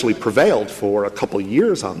 You actually prevailed for a couple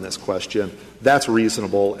years on this question. That's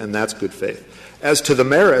reasonable, and that's good faith. As to the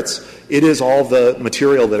merits, it is all the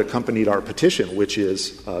material that accompanied our petition, which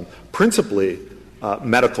is principally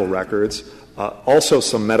medical records, also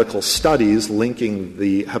some medical studies linking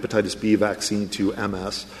the hepatitis B vaccine to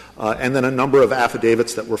MS, and then a number of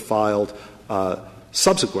affidavits that were filed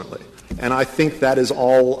subsequently. And I think that is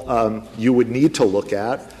all you would need to look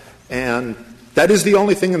at. And that is the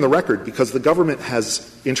only thing in the record, because the government has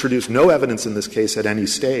introduced no evidence in this case at any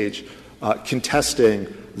stage contesting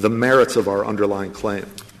the merits of our underlying claim.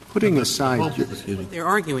 Putting aside they're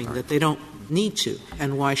arguing that they don't need to,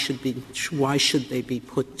 and why should they be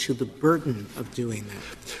put to the burden of doing that?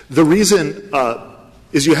 The reason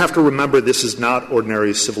is you have to remember this is not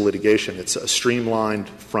ordinary civil litigation. It's a streamlined,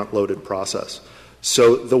 front-loaded process.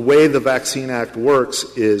 So the way the Vaccine Act works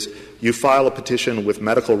is you file a petition with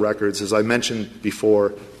medical records. As I mentioned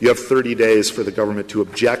before, you have 30 days for the government to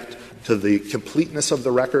object to the completeness of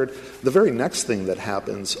the record. The very next thing that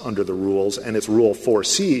happens under the rules, and it's Rule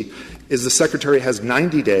 4C, is the Secretary has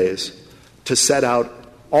 90 days to set out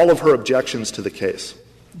all of her objections to the case.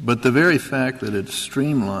 But the very fact that it's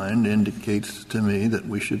streamlined indicates to me that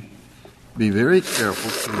we should be very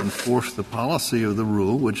careful to enforce the policy of the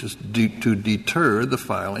rule, which is to deter the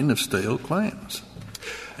filing of stale claims.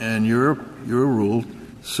 And your rule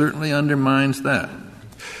certainly undermines that.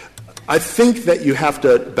 I think that you have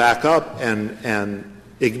to back up and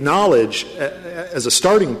acknowledge as a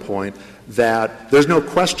starting point that there's no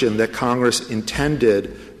question that Congress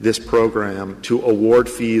intended this program to award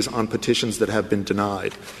fees on petitions that have been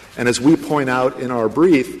denied. And as we point out in our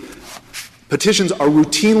brief, petitions are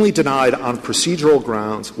routinely denied on procedural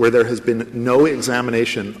grounds where there has been no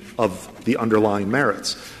examination of the underlying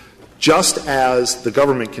merits, just as the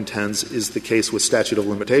government contends is the case with statute of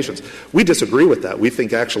limitations. We disagree with that. We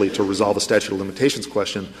think actually to resolve a statute of limitations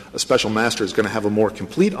question, a special master is going to have a more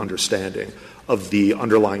complete understanding of the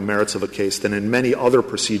underlying merits of a case than in many other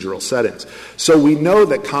procedural settings. So we know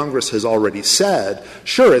that Congress has already said,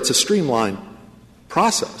 sure, it's a streamlined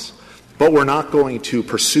process, but we're not going to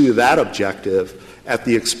pursue that objective at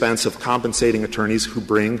the expense of compensating attorneys who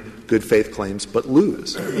bring good faith claims but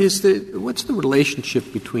lose. What's the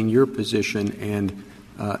relationship between your position and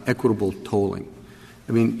equitable tolling?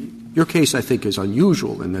 I mean, your case, I think, is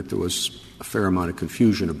unusual in that there was a fair amount of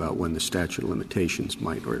confusion about when the statute of limitations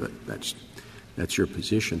might, or that's your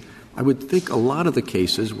position. I would think a lot of the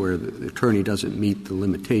cases where the attorney doesn't meet the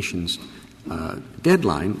limitations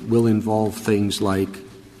deadline will involve things like,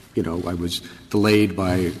 I was delayed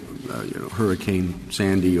by Hurricane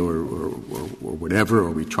Sandy or whatever,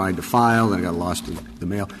 or we tried to file and I got lost in the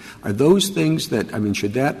mail. Are those things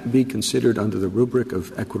should that be considered under the rubric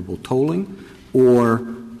of equitable tolling, or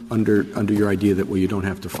under your idea that, you don't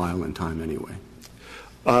have to file in time anyway?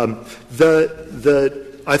 I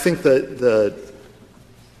think the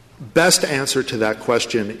best answer to that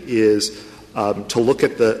question is to look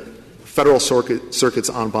at the Federal Circuit's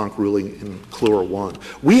en banc ruling in Cloer 1.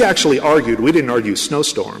 We actually argued, we didn't argue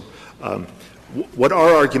snowstorm. What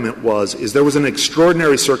our argument was is there was an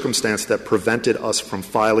extraordinary circumstance that prevented us from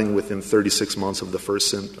filing within 36 months of the first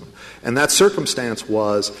symptom. And that circumstance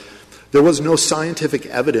was there was no scientific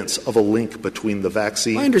evidence of a link between the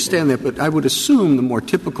vaccine. I understand that, but I would assume the more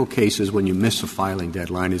typical cases when you miss a filing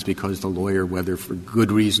deadline is because the lawyer, whether for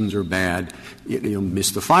good reasons or bad,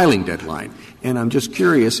 missed the filing deadline. And I'm just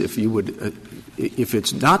curious if you would, if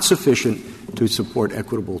it's not sufficient to support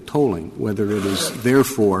equitable tolling, whether it is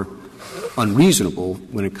therefore unreasonable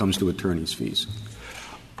when it comes to attorney's fees.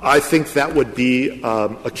 I think that would be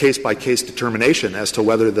a case-by-case determination as to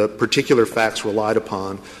whether the particular facts relied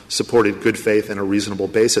upon supported good faith and a reasonable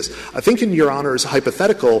basis. I think in Your Honor's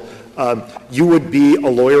hypothetical, a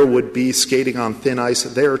lawyer would be skating on thin ice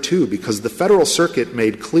there, too, because the Federal Circuit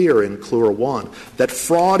made clear in Cloer 1 that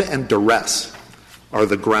fraud and duress are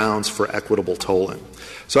the grounds for equitable tolling.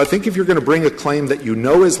 So I think if you're going to bring a claim that you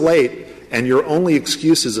know is late and your only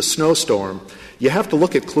excuse is a snowstorm, you have to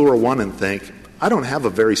look at Cloer 1 and think, I don't have a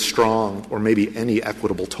very strong or maybe any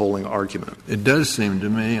equitable tolling argument. It does seem to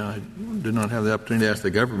me, I did not have the opportunity to ask the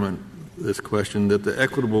government this question, that the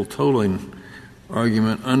equitable tolling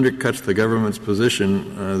argument undercuts the government's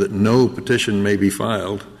position that no petition may be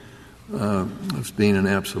filed as being an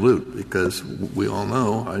absolute, because we all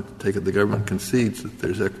know, I take it the government concedes that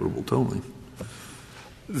there's equitable tolling.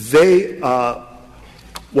 They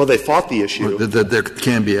fought the issue. That there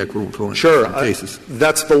can be equitable tolling cases.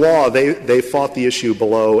 That's the law. They fought the issue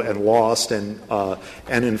below and lost, and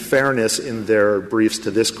in fairness in their briefs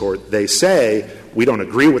to this Court, they say we don't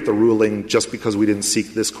agree with the ruling just because we didn't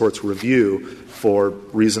seek this Court's review for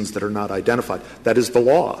reasons that are not identified. That is the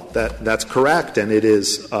law. That's correct, and it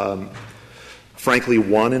is frankly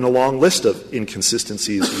one in a long list of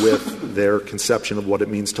inconsistencies with their conception of what it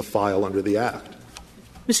means to file under the Act.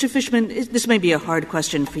 Mr. Fishman, this may be a hard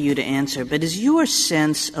question for you to answer, but is your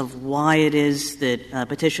sense of why it is that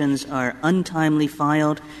petitions are untimely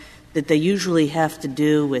filed, that they usually have to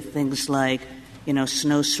do with things like,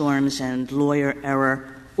 snowstorms and lawyer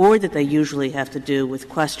error, or that they usually have to do with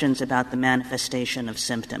questions about the manifestation of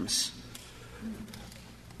symptoms?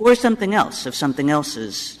 Or something else, if something else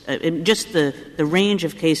is just the range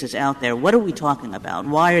of cases out there. What are we talking about?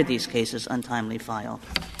 Why are these cases untimely filed?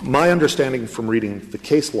 My understanding from reading the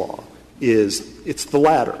case law is it's the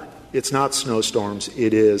latter. It's not snowstorms.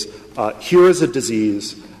 It is, here is a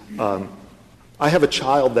disease. I have a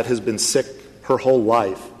child that has been sick her whole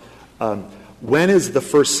life. When is the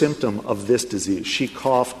first symptom of this disease? She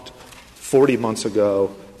coughed 40 months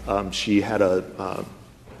ago. She had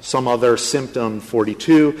some other symptom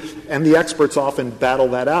 42, and the experts often battle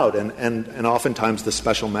that out, and oftentimes the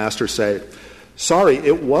special masters say, sorry,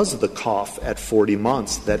 it was the cough at 40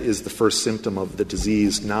 months that is the first symptom of the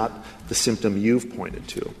disease, not the symptom you've pointed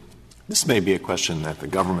to. This may be a question that the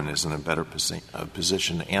government is in a better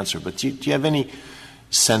position to answer, but do you have any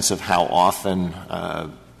sense of how often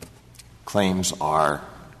claims are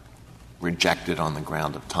rejected on the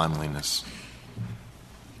ground of timeliness,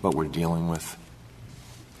 what we're dealing with?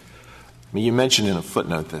 I mean, you mentioned in a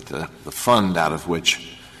footnote that the fund out of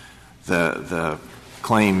which the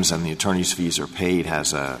claims and the attorney's fees are paid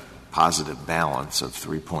has a positive balance of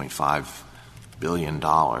 $3.5 billion,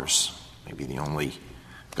 maybe the only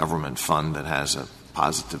government fund that has a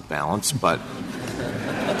positive balance. But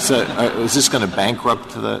so, is this going to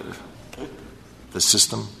bankrupt the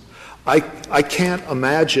system? I can't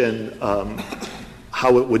imagine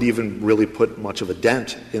how it would even really put much of a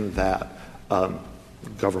dent in that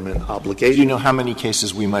government obligation. Do you know how many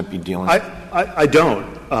cases we might be dealing with? I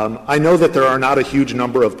don't. I know that there are not a huge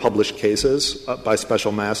number of published cases by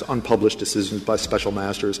unpublished decisions by special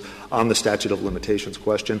masters on the statute of limitations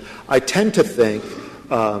question. I tend to think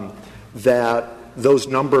that those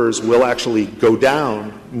numbers will actually go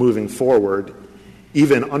down moving forward,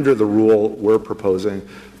 even under the rule we're proposing,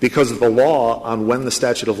 because the law on when the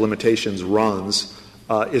statute of limitations runs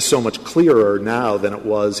is so much clearer now than it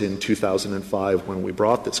was in 2005 when we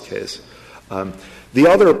brought this case. The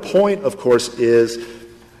other point, of course, is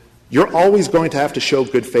you're always going to have to show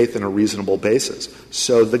good faith in a reasonable basis.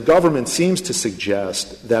 So the government seems to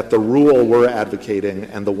suggest that the rule we're advocating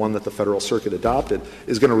and the one that the Federal Circuit adopted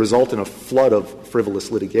is going to result in a flood of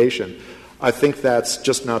frivolous litigation. I think that's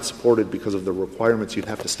just not supported because of the requirements you'd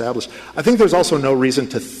have to establish. I think there's also no reason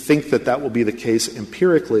to think that that will be the case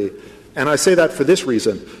empirically. And I say that for this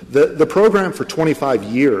reason. The program for 25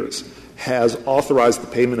 years has authorized the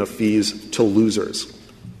payment of fees to losers.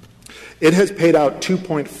 It has paid out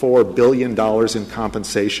 $2.4 billion in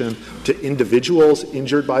compensation to individuals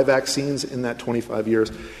injured by vaccines in that 25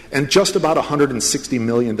 years, and just about $160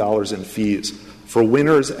 million in fees for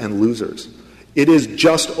winners and losers. It is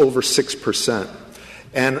just over 6%.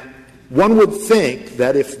 And one would think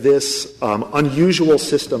that if this unusual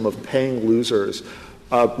system of paying losers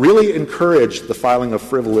really encouraged the filing of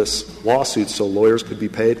frivolous lawsuits so lawyers could be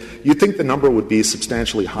paid, you'd think the number would be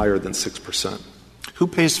substantially higher than 6%. Who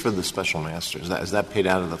pays for the special master? Is that paid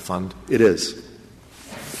out of the fund? It is.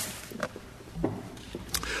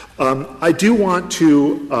 I do want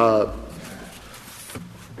to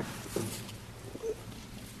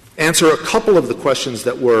answer a couple of the questions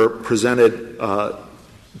that were presented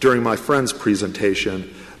during my friend's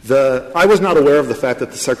presentation. I was not aware of the fact that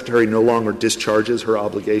the Secretary no longer discharges her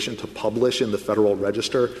obligation to publish in the Federal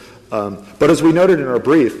Register. But as we noted in our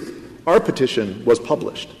brief, our petition was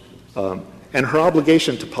published. And her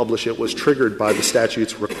obligation to publish it was triggered by the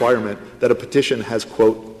statute's requirement that a petition has,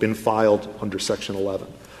 quote, been filed under Section 11.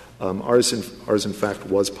 Ours, in fact,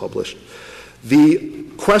 was published. The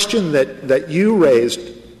question that you raised,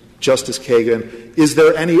 Justice Kagan, is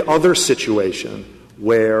there any other situation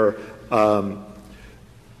where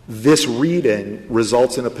this reading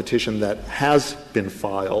results in a petition that has been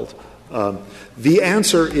filed? The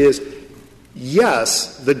answer is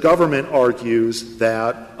yes. The government argues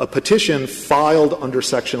that a petition filed under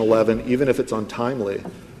Section 11, even if it's untimely,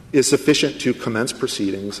 is sufficient to commence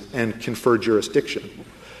proceedings and confer jurisdiction,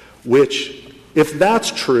 which, if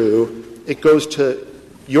that's true, it goes to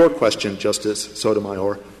your question, Justice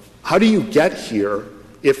Sotomayor. How do you get here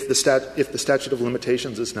if the statute of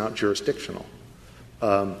limitations is not jurisdictional?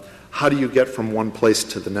 How do you get from one place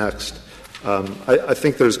to the next? I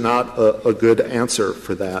think there's not a good answer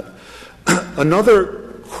for that.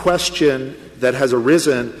 Another question that has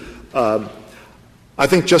arisen, I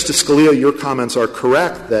think, Justice Scalia, your comments are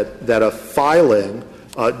correct that a filing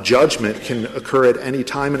judgment can occur at any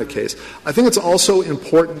time in a case. I think it's also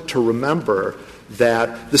important to remember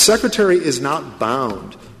that the Secretary is not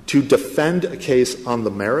bound to defend a case on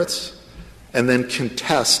the merits and then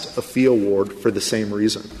contest a fee award for the same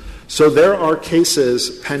reason. So there are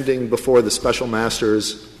cases pending before the special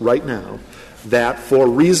masters right now that, for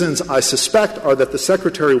reasons I suspect, are that the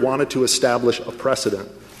Secretary wanted to establish a precedent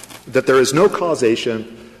that there is no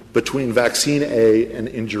causation between vaccine A and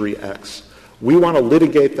injury X. We want to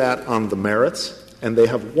litigate that on the merits, and they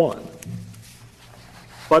have won.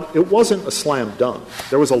 But it wasn't a slam dunk.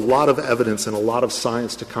 There was a lot of evidence and a lot of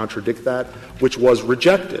science to contradict that, which was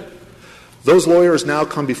rejected. Those lawyers now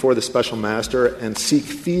come before the special master and seek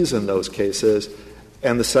fees in those cases,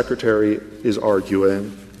 and the Secretary is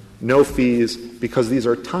arguing no fees because these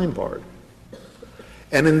are time-barred.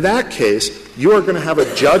 And in that case, you are going to have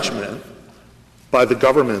a judgment by the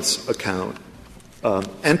government's account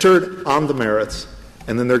entered on the merits,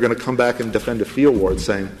 and then they're going to come back and defend a fee award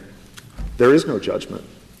saying there is no judgment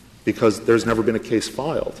because there's never been a case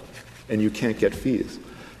filed and you can't get fees.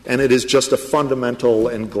 And it is just a fundamental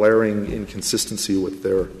and glaring inconsistency with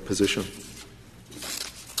their position.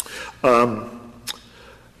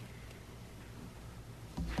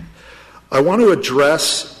 I want to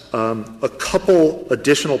address a couple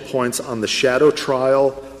additional points on the shadow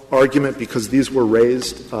trial argument because these were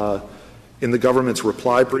raised in the government's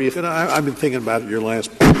reply brief. I've been thinking about your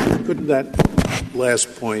last point. Couldn't that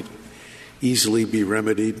last point easily be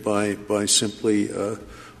remedied by simply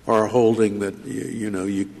our holding that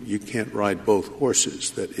you can't ride both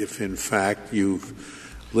horses? That if in fact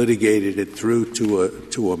you've litigated it through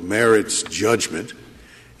to a merits judgment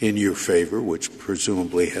in your favor, which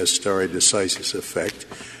presumably has stare decisis effect,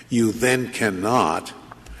 you then cannot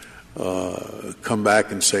come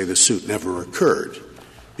back and say the suit never occurred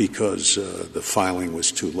because the filing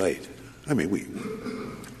was too late. I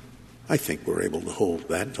mean, I think we're able to hold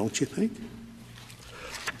that, don't you think?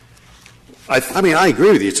 I mean, I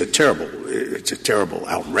agree with you. It's a terrible,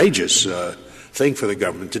 outrageous thing for the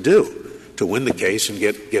government to do, to win the case and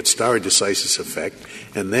get stare decisis effect,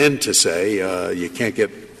 and then to say you can't get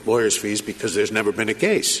lawyers' fees because there's never been a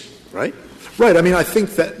case, right? Right. I mean, I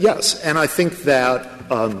think that, yes. And I think that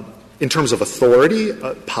in terms of authority,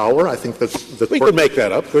 power, I think that the We could make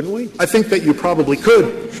that up, couldn't we? I think that you probably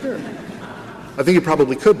could. Sure. I think you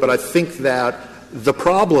probably could, but I think that the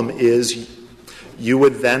problem is you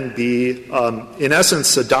would then be, in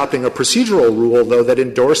essence, adopting a procedural rule, though, that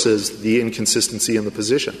endorses the inconsistency in the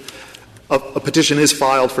position. a petition is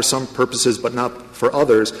filed for some purposes but not for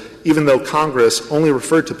others, even though Congress only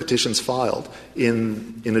referred to petitions filed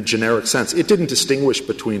in a generic sense. It didn't distinguish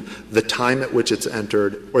between the time at which it's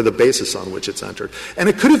entered or the basis on which it's entered. And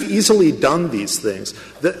it could have easily done these things.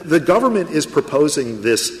 The government is proposing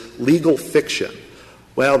this legal fiction.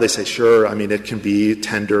 Well, they say, sure, I mean, it can be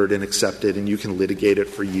tendered and accepted, and you can litigate it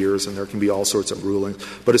for years, and there can be all sorts of rulings.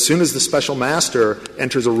 But as soon as the special master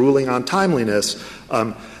enters a ruling on timeliness,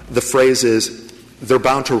 the phrase is they're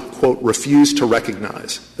bound to, quote, refuse to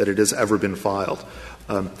recognize that it has ever been filed.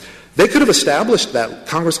 They could have established that.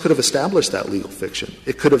 Congress could have established that legal fiction.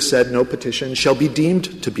 It could have said no petition shall be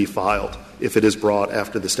deemed to be filed if it is brought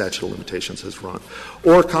after the statute of limitations has run.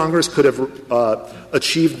 Or Congress could have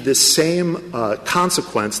achieved this same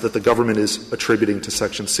consequence that the government is attributing to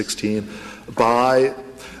Section 16 by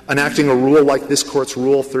enacting a rule like this Court's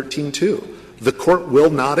Rule 13.2. The Court will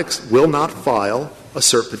not file a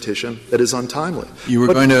cert petition that is untimely. You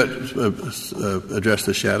were going to address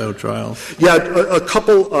the shadow trials? Yeah, a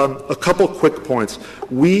couple quick points.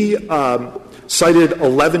 We cited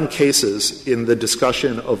 11 cases in the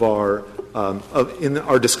discussion of in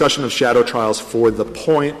our discussion of shadow trials for the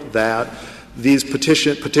point that these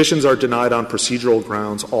petitions are denied on procedural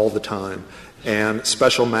grounds all the time, and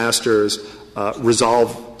special masters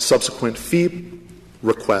resolve subsequent fee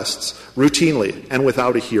requests routinely and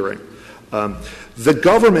without a hearing. The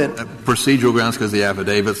government procedural grounds because the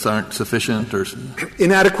affidavits aren't sufficient, or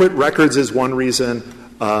inadequate records is one reason.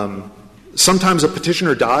 Sometimes a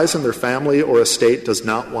petitioner dies and their family or estate does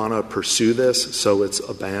not want to pursue this, so it's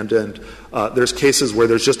abandoned. There's cases where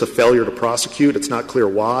there's just a failure to prosecute. It's not clear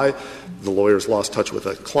why. The lawyer's lost touch with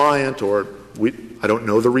a client, or I don't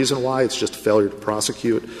know the reason why. It's just a failure to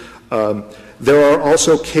prosecute. There are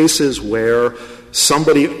also cases where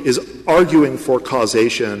somebody is arguing for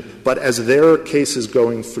causation, but as their case is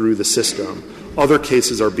going through the system, other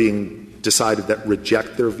cases are being decided that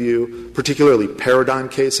reject their view, particularly paradigm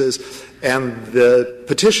cases, and the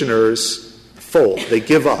petitioners fold. They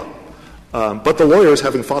give up. But the lawyers,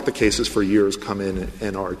 having fought the cases for years, come in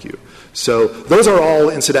and argue. So those are all,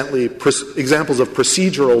 incidentally, examples of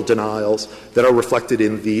procedural denials that are reflected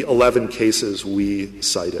in the 11 cases we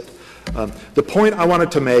cited. The point I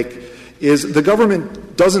wanted to make is the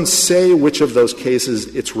government doesn't say which of those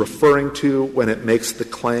cases it's referring to when it makes the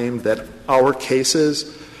claim that our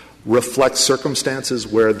cases reflect circumstances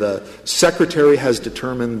where the Secretary has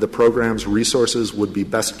determined the program's resources would be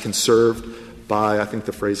best conserved by, I think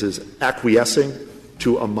the phrase is, acquiescing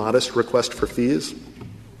to a modest request for fees.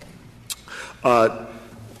 They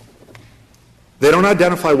don't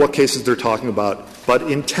identify what cases they're talking about, but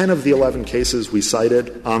in 10 of the 11 cases we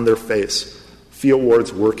cited, on their face, fee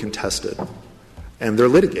awards were contested, and they're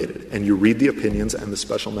litigated. And you read the opinions, and the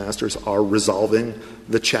special masters are resolving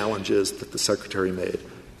the challenges that the Secretary made,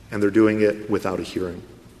 and they're doing it without a hearing.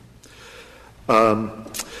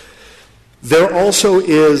 There also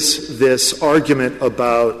is this argument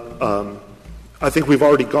about, I think we've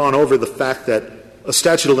already gone over the fact that a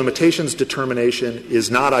statute of limitations determination is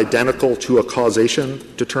not identical to a causation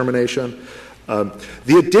determination.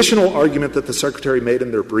 The additional argument that the Secretary made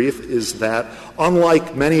in their brief is that,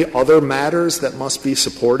 unlike many other matters that must be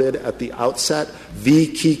supported at the outset, the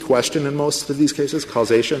key question in most of these cases,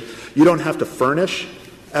 causation, you don't have to furnish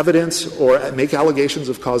evidence or make allegations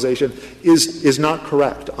of causation, is not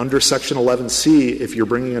correct. Under Section 11C, if you're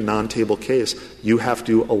bringing a non-table case, you have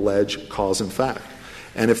to allege cause and fact.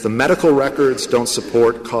 And if the medical records don't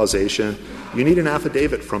support causation, you need an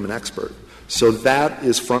affidavit from an expert. So that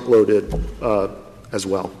is front-loaded as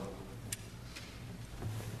well.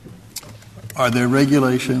 Are there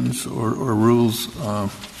regulations or rules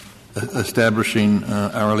establishing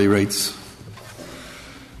hourly rates?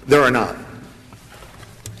 There are not.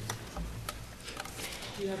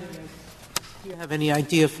 Do you have any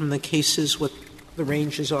idea from the cases what the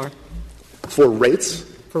ranges are? For rates?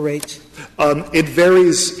 For rates? It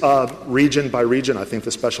varies region by region. I think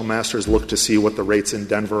the special masters look to see what the rates in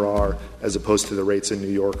Denver are as opposed to the rates in New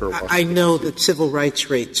York or Washington. I know that civil rights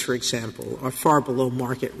rates, for example, are far below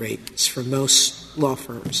market rates for most law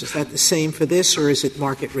firms. Is that the same for this, or is it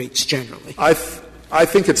market rates generally? I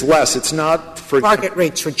think it's less. It's not for market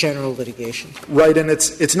rates for general litigation. Right, and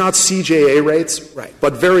it's not CJA rates. Right.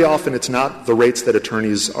 But very often it's not the rates that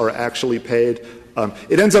attorneys are actually paid.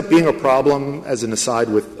 It ends up being a problem, as an aside,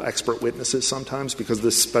 with expert witnesses sometimes, because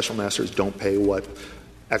the special masters don't pay what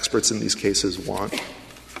experts in these cases want.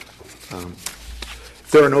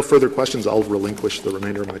 If there are no further questions, I'll relinquish the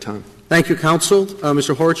remainder of my time. Thank you, counsel.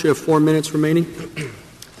 Mr. Horwitz, you have 4 minutes remaining.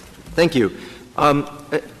 Thank you.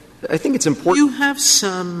 I think it's important. You have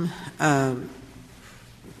some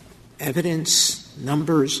evidence,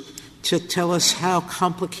 numbers, to tell us how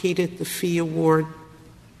complicated the fee award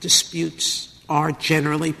disputes are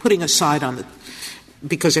generally, putting aside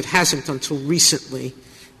because it hasn't until recently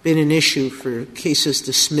been an issue for cases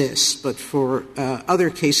dismissed, but for other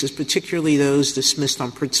cases, particularly those dismissed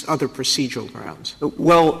on other procedural grounds?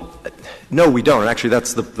 Well, no, we don't. Actually,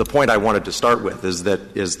 that's the point I wanted to start with, is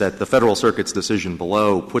that the Federal Circuit's decision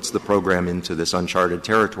below puts the program into this uncharted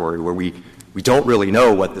territory where we don't really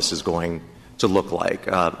know what this is going to look like.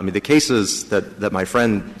 The cases that my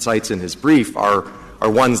friend cites in his brief are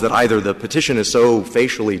ones that either the petition is so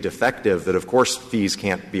facially defective that, of course, fees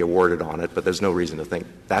can't be awarded on it, but there's no reason to think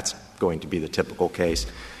that's going to be the typical case.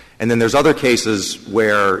 And then there's other cases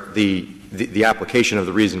where the application of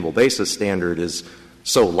the reasonable basis standard is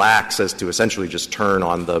so lax as to essentially just turn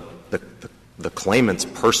on the claimant's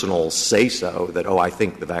personal say-so that, I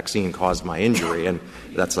think the vaccine caused my injury. And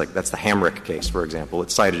that's the Hamrick case, for example.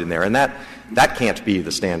 It's cited in there. And that can't be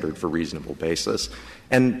the standard for reasonable basis.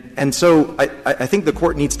 And so I think the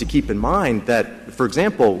Court needs to keep in mind that, for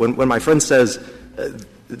example, when my friend says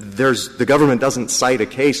the government doesn't cite a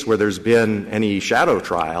case where there's been any shadow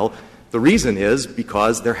trial, the reason is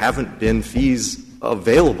because there haven't been fees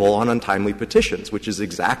available on untimely petitions, which is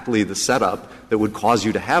exactly the setup that would cause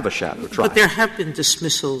you to have a shadow trial. But there have been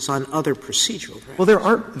dismissals on other procedural grounds. Well,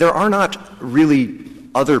 there are not really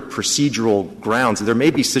other procedural grounds. There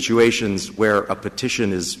may be situations where a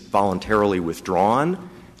petition is voluntarily withdrawn,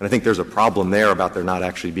 and I think there's a problem there about there not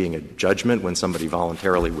actually being a judgment when somebody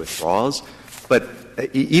voluntarily withdraws. But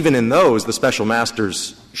even in those, the special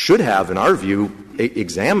masters should have, in our view,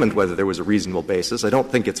 examined whether there was a reasonable basis. I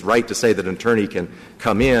don't think it's right to say that an attorney can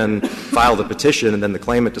come in, file the petition, and then the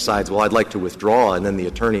claimant decides, well, I'd like to withdraw, and then the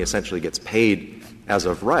attorney essentially gets paid as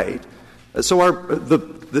of right. So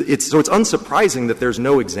it's unsurprising that there's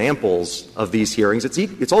no examples of these hearings.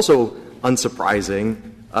 It's also unsurprising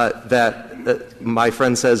that my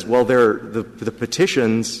friend says, well, the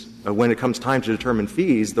petitions, when it comes time to determine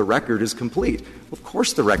fees, the record is complete. Well, of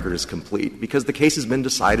course the record is complete, because the case has been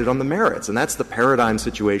decided on the merits, and that's the paradigm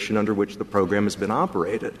situation under which the program has been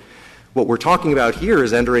operated. What we're talking about here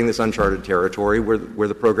is entering this uncharted territory where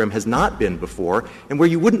the program has not been before, and where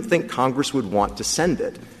you wouldn't think Congress would want to send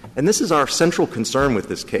it. And this is our central concern with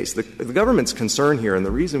this case. The government's concern here, and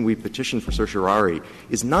the reason we petitioned for certiorari,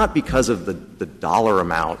 is not because of the dollar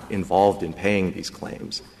amount involved in paying these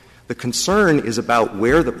claims. The concern is about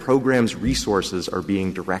where the program's resources are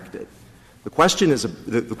being directed. The question is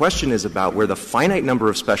about where the finite number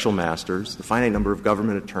of special masters, the finite number of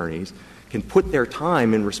government attorneys, can put their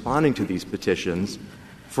time in responding to these petitions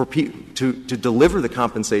to deliver the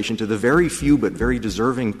compensation to the very few but very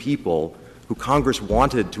deserving people who Congress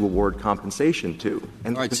wanted to award compensation to.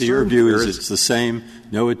 And all right, so your view is it's the same,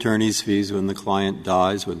 no attorney's fees when the client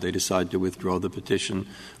dies, when they decide to withdraw the petition,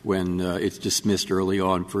 when it's dismissed early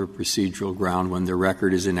on for a procedural ground, when their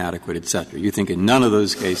record is inadequate, et cetera. You think in none of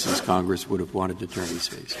those cases Congress would have wanted attorney's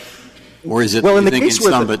fees? Or is it you think in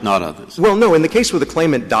some but not others? Well, no. In the case where the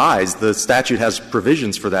claimant dies, the statute has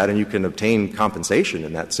provisions for that, and you can obtain compensation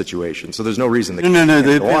in that situation. So there's no reason the case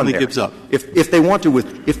can't go on there. Gives up. If they want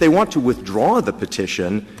to withdraw the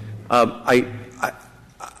petition, I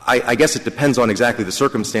guess it depends on exactly the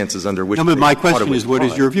circumstances under which. No, but my question is, what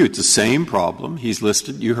is your view? It's the same problem. He's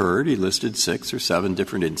listed. You heard he listed 6 or 7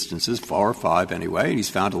 different instances, 4 or 5 anyway, and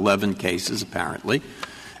he's found 11 cases apparently.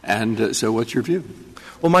 And so, what's your view?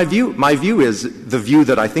 Well, my view is the view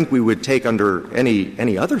that I think we would take under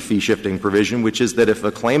any other fee-shifting provision, which is that if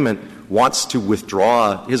a claimant wants to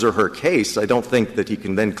withdraw his or her case, I don't think that he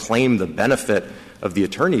can then claim the benefit of the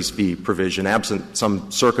attorney's fee provision absent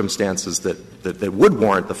some circumstances that would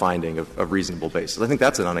warrant the finding of reasonable basis. I think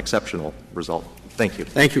that's an unexceptional result. Thank you.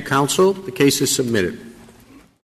 Thank you, counsel. The case is submitted.